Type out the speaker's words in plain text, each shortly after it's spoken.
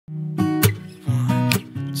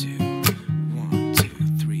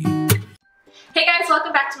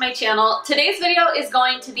my channel. Today's video is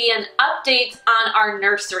going to be an update on our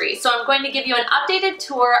nursery. So I'm going to give you an updated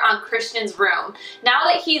tour on Christian's room. Now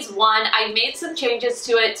that he's 1, I made some changes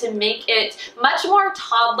to it to make it much more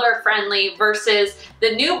toddler friendly versus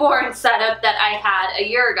the newborn setup that I had a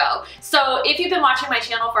year ago. So if you've been watching my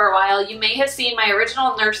channel for a while, you may have seen my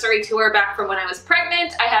original nursery tour back from when I was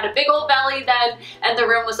pregnant. I had a big old belly then, and the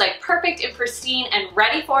room was like perfect and pristine and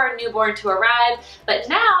ready for a newborn to arrive. But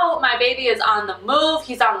now my baby is on the move,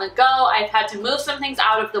 he's on the go. I've had to move some things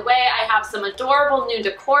out of the way. I have some adorable new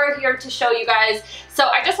decor here to show you guys. So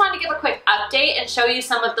I just wanted to give a quick update and show you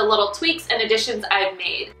some of the little tweaks and additions I've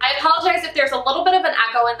made. I apologize if there's a little bit of an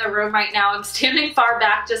echo in the room right now. I'm standing far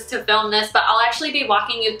back just to film this, but I'll actually be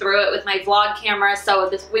walking you through it with my vlog camera, so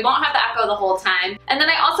we won't have the echo the whole time. And then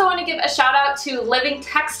I also want to give a shout out to Living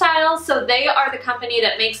Textiles. So they are the company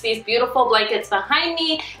that makes these beautiful blankets behind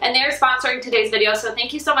me, and they're sponsoring today's video. So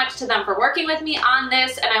thank you so much to them for working with me on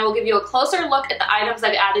this, and I will give you a closer look at the items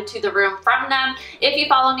I've added to the room from them. If you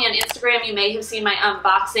follow me on Instagram, you may have seen my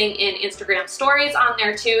unboxing in Instagram stories on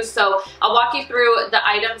there too. So I'll walk you through the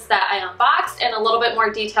items that I unboxed and a little bit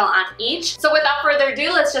more detail on each. So without further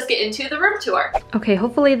ado, let's just get into the room tour. Okay,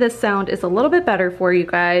 hopefully this sound is a little bit better for you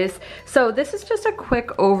guys. So this is just a quick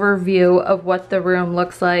overview of what the room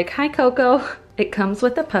looks like. Hi, Coco. It comes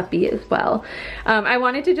with a puppy as well. I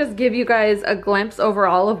wanted to just give you guys a glimpse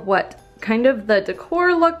overall of what kind of the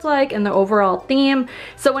decor looked like and the overall theme.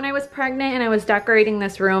 So when I was pregnant and I was decorating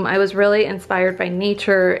this room, I was really inspired by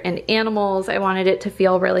nature and animals. I wanted it to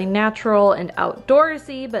feel really natural and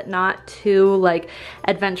outdoorsy, but not too like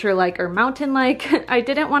adventure-like or mountain-like. I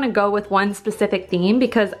didn't want to go with one specific theme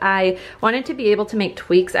because I wanted to be able to make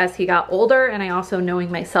tweaks as he got older, and I also,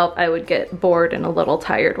 knowing myself, I would get bored and a little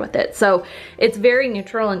tired with it. So it's very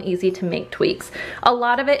neutral and easy to make tweaks. A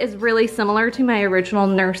lot of it is really similar to my original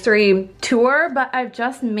nursery tour, but I've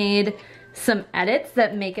just made some edits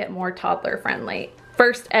that make it more toddler friendly.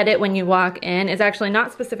 First edit when you walk in is actually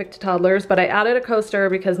not specific to toddlers, but I added a coaster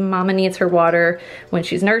because mama needs her water when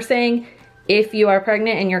she's nursing. If you are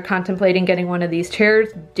pregnant and you're contemplating getting one of these chairs,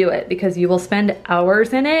 do it, because you will spend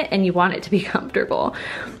hours in it and you want it to be comfortable.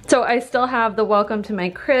 So I still have the welcome to my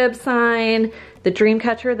crib sign, the dream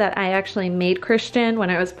catcher that I actually made Christian when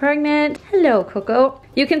I was pregnant. Hello, Coco.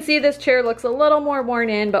 You can see this chair looks a little more worn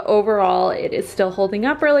in, but overall it is still holding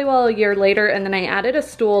up really well a year later. And then I added a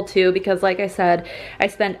stool too, because like I said, I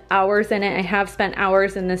spent hours in it. I have spent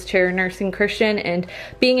hours in this chair nursing Christian, and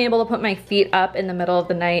being able to put my feet up in the middle of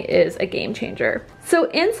the night is a game changer. So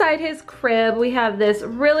inside his crib, we have this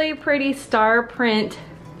really pretty star print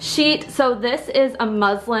sheet. So this is a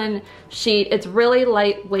muslin sheet. It's really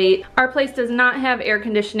lightweight. Our place does not have air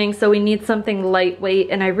conditioning, so we need something lightweight,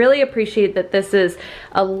 and I really appreciate that this is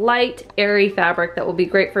a light, airy fabric that will be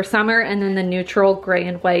great for summer. And then the neutral gray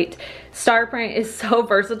and white star print is so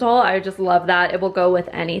versatile. I just love that. It will go with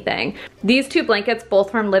anything. These two blankets,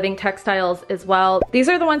 both from Living Textiles as well. These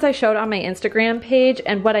are the ones I showed on my Instagram page,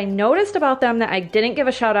 and what I noticed about them that I didn't give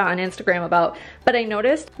a shout out on Instagram about, but I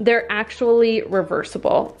noticed they're actually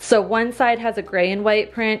reversible. So one side has a gray and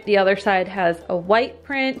white print, the other side has a white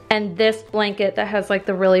print, and this blanket that has like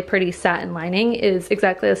the really pretty satin lining is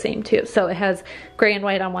exactly the same too. So it has gray and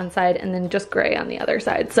white on one side and then just gray on the other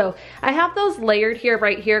side. So I have those layered here,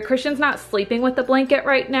 right here. Christian's not sleeping with the blanket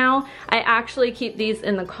right now. I actually keep these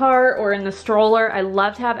in the car or in the stroller. I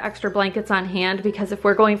love to have extra blankets on hand because if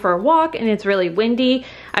we're going for a walk and it's really windy,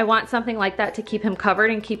 I want something like that to keep him covered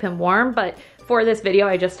and keep him warm. But for this video,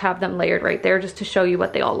 I just have them layered right there just to show you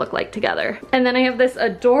what they all look like together. And then I have this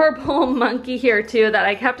adorable monkey here too that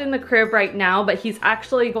I kept in the crib right now, but he's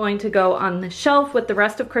actually going to go on the shelf with the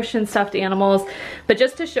rest of Christian's stuffed animals. But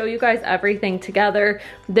just to show you guys everything together,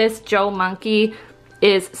 this Joe monkey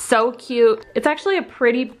is so cute. It's actually a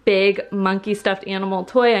pretty big monkey stuffed animal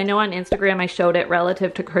toy. I know on Instagram I showed it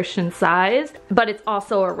relative to Christian's size, but it's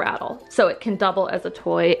also a rattle. So it can double as a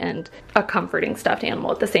toy and a comforting stuffed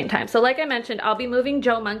animal at the same time. So like I mentioned, I'll be moving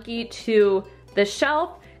Joe Monkey to the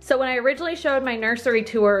shelf. So when I originally showed my nursery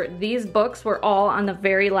tour, these books were all on the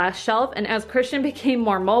very last shelf, and as Christian became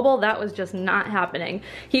more mobile, that was just not happening.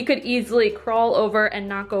 He could easily crawl over and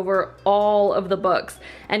knock over all of the books,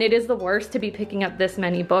 and it is the worst to be picking up this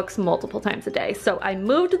many books multiple times a day. So I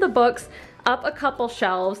moved the books up a couple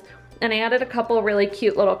shelves, and I added a couple really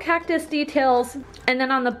cute little cactus details. And then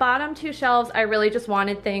on the bottom two shelves, I really just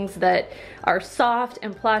wanted things that are soft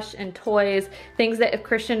and plush and toys, things that if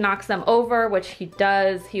Christian knocks them over, which he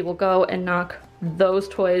does, he will go and knock those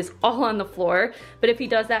toys all on the floor. But if he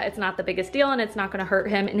does that, it's not the biggest deal and it's not gonna hurt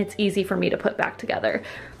him, and it's easy for me to put back together.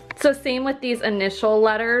 So same with these initial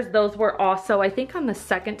letters. Those were also, I think, on the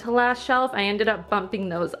second to last shelf. I ended up bumping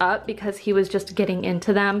those up because he was just getting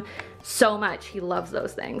into them so much. He loves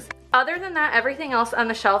those things. Other than that, everything else on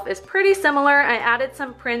the shelf is pretty similar. I added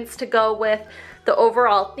some prints to go with the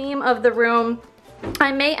overall theme of the room.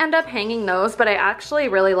 I may end up hanging those, but I actually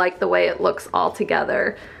really like the way it looks all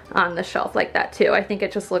together on the shelf like that too. I think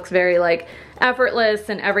it just looks very like effortless,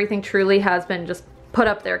 and everything truly has been just put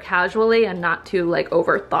up there casually and not too like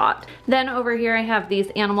overthought. Then over here I have these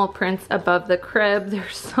animal prints above the crib. They're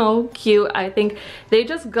so cute. I think they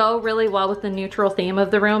just go really well with the neutral theme of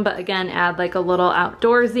the room, but again add like a little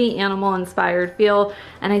outdoorsy animal inspired feel.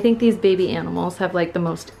 And I think these baby animals have like the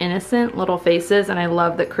most innocent little faces, and I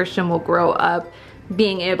love that Christian will grow up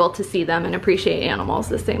being able to see them and appreciate animals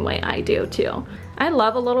the same way I do too. I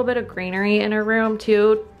love a little bit of greenery in a room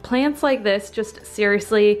too. Plants like this just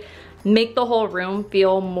seriously make the whole room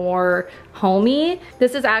feel more homey.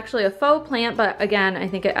 This is actually a faux plant, but again, I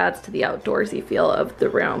think it adds to the outdoorsy feel of the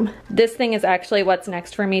room. This thing is actually what's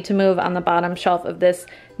next for me to move on the bottom shelf of this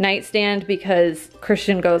nightstand because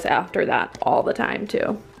Christian goes after that all the time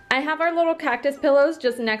too. I have our little cactus pillows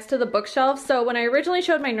just next to the bookshelf. So when I originally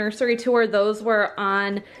showed my nursery tour, those were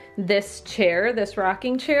on this chair, this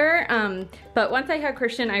rocking chair. But once I had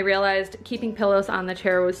Christian, I realized keeping pillows on the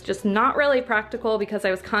chair was just not really practical because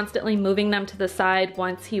I was constantly moving them to the side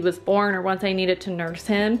once he was born or once I needed to nurse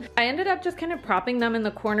him. I ended up just kind of propping them in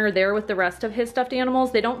the corner there with the rest of his stuffed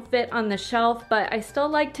animals. They don't fit on the shelf, but I still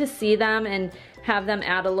like to see them and have them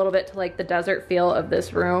add a little bit to like the desert feel of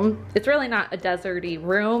this room. It's really not a deserty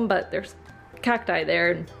room, but there's cacti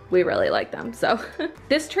there and we really like them. So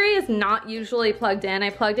this tree is not usually plugged in. I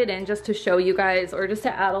plugged it in just to show you guys or just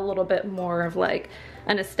to add a little bit more of like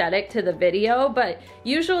an aesthetic to the video, but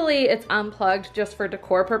usually it's unplugged just for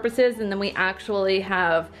decor purposes, and then we actually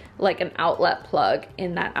have like an outlet plug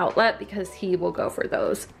in that outlet because he will go for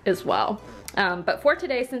those as well. But for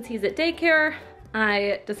today, since he's at daycare,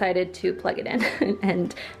 I decided to plug it in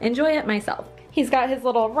and enjoy it myself. He's got his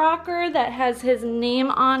little rocker that has his name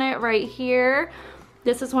on it right here.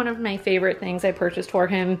 This is one of my favorite things I purchased for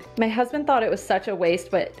him. My husband thought it was such a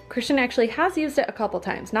waste, but Christian actually has used it a couple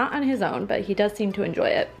times, not on his own, but he does seem to enjoy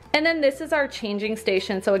it. And then this is our changing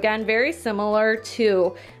station. So again, very similar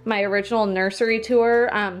to my original nursery tour.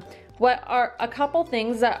 What are a couple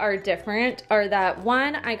things that are different are that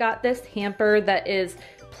one, I got this hamper that is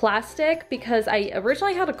plastic because I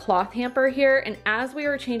originally had a cloth hamper here, and as we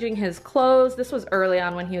were changing his clothes, this was early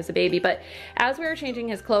on when he was a baby, but as we were changing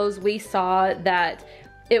his clothes, we saw that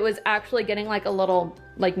it was actually getting like a little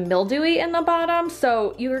like mildewy in the bottom.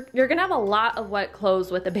 So you're gonna have a lot of wet clothes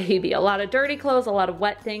with a baby, a lot of dirty clothes, a lot of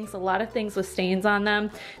wet things, a lot of things with stains on them.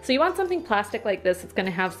 So you want something plastic like this that's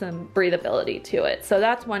gonna have some breathability to it. So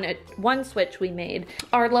that's one switch we made.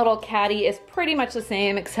 Our little caddy is pretty much the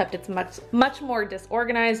same, except it's much more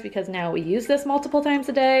disorganized because now we use this multiple times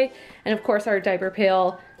a day. And of course our diaper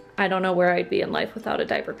pail, I don't know where I'd be in life without a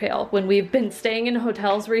diaper pail. When we've been staying in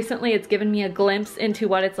hotels recently, it's given me a glimpse into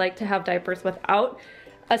what it's like to have diapers without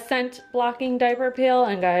a scent blocking diaper pail.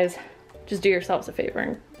 And guys, just do yourselves a favor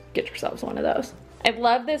and get yourselves one of those. I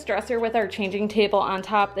love this dresser with our changing table on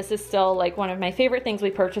top. This is still like one of my favorite things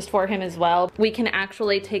we purchased for him as well. We can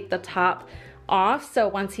actually take the top off, so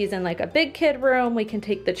once he's in like a big kid room, we can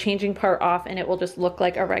take the changing part off and it will just look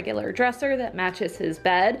like a regular dresser that matches his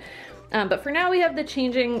bed. But for now we have the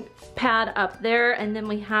changing pad up there, and then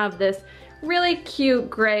we have this really cute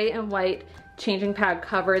gray and white changing pad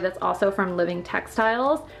cover that's also from Living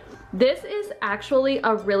Textiles. This is actually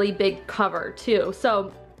a really big cover too.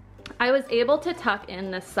 So I was able to tuck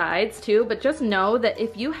in the sides too, but just know that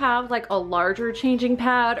if you have like a larger changing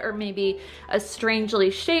pad or maybe a strangely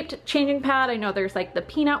shaped changing pad, I know there's like the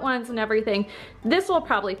peanut ones and everything, this will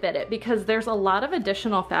probably fit it because there's a lot of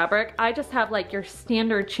additional fabric. I just have like your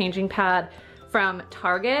standard changing pad from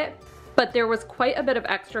Target, but there was quite a bit of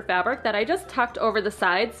extra fabric that I just tucked over the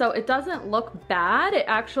side, so it doesn't look bad. It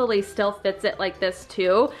actually still fits it like this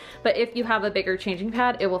too, but if you have a bigger changing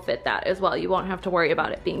pad, it will fit that as well. You won't have to worry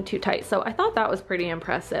about it being too tight. So I thought that was pretty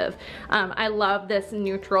impressive. I love this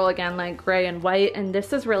neutral, again, like gray and white, and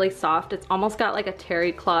this is really soft. It's almost got like a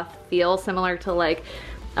terry cloth feel, similar to like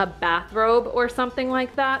a bathrobe or something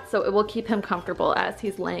like that, so it will keep him comfortable as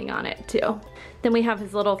he's laying on it too. Then we have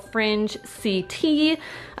his little fringe CT.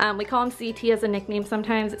 We call him CT as a nickname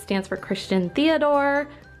sometimes. It stands for Christian Theodore,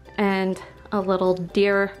 and a little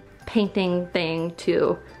deer painting thing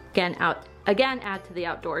to again add to the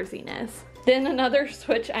outdoorsiness. Then another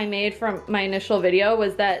switch I made from my initial video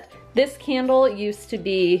was that this candle used to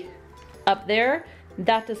be up there.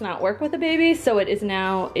 that does not work with a baby, so it is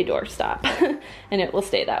now a doorstop and it will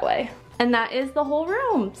stay that way. And that is the whole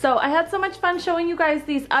room. So I had so much fun showing you guys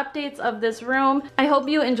these updates of this room. I hope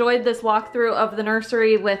you enjoyed this walkthrough of the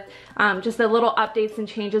nursery with just the little updates and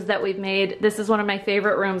changes that we've made. This is one of my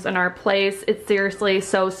favorite rooms in our place. It's seriously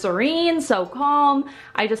so serene, so calm.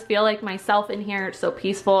 I just feel like myself in here. It's so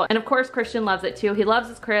peaceful. And of course, Christian loves it too. He loves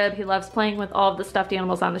his crib. He loves playing with all of the stuffed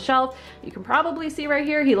animals on the shelf. You can probably see right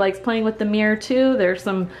here, he likes playing with the mirror too. There's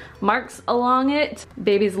some marks along it.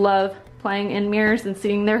 Babies love playing in mirrors and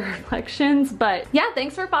seeing their reflections. But yeah,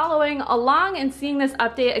 thanks for following along and seeing this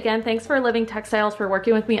update. Again, thanks for Living Textiles for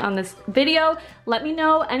working with me on this video. Let me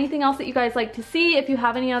know anything else that you guys like to see, if you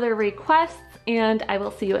have any other requests, and I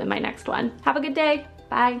will see you in my next one. Have a good day.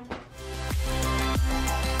 Bye.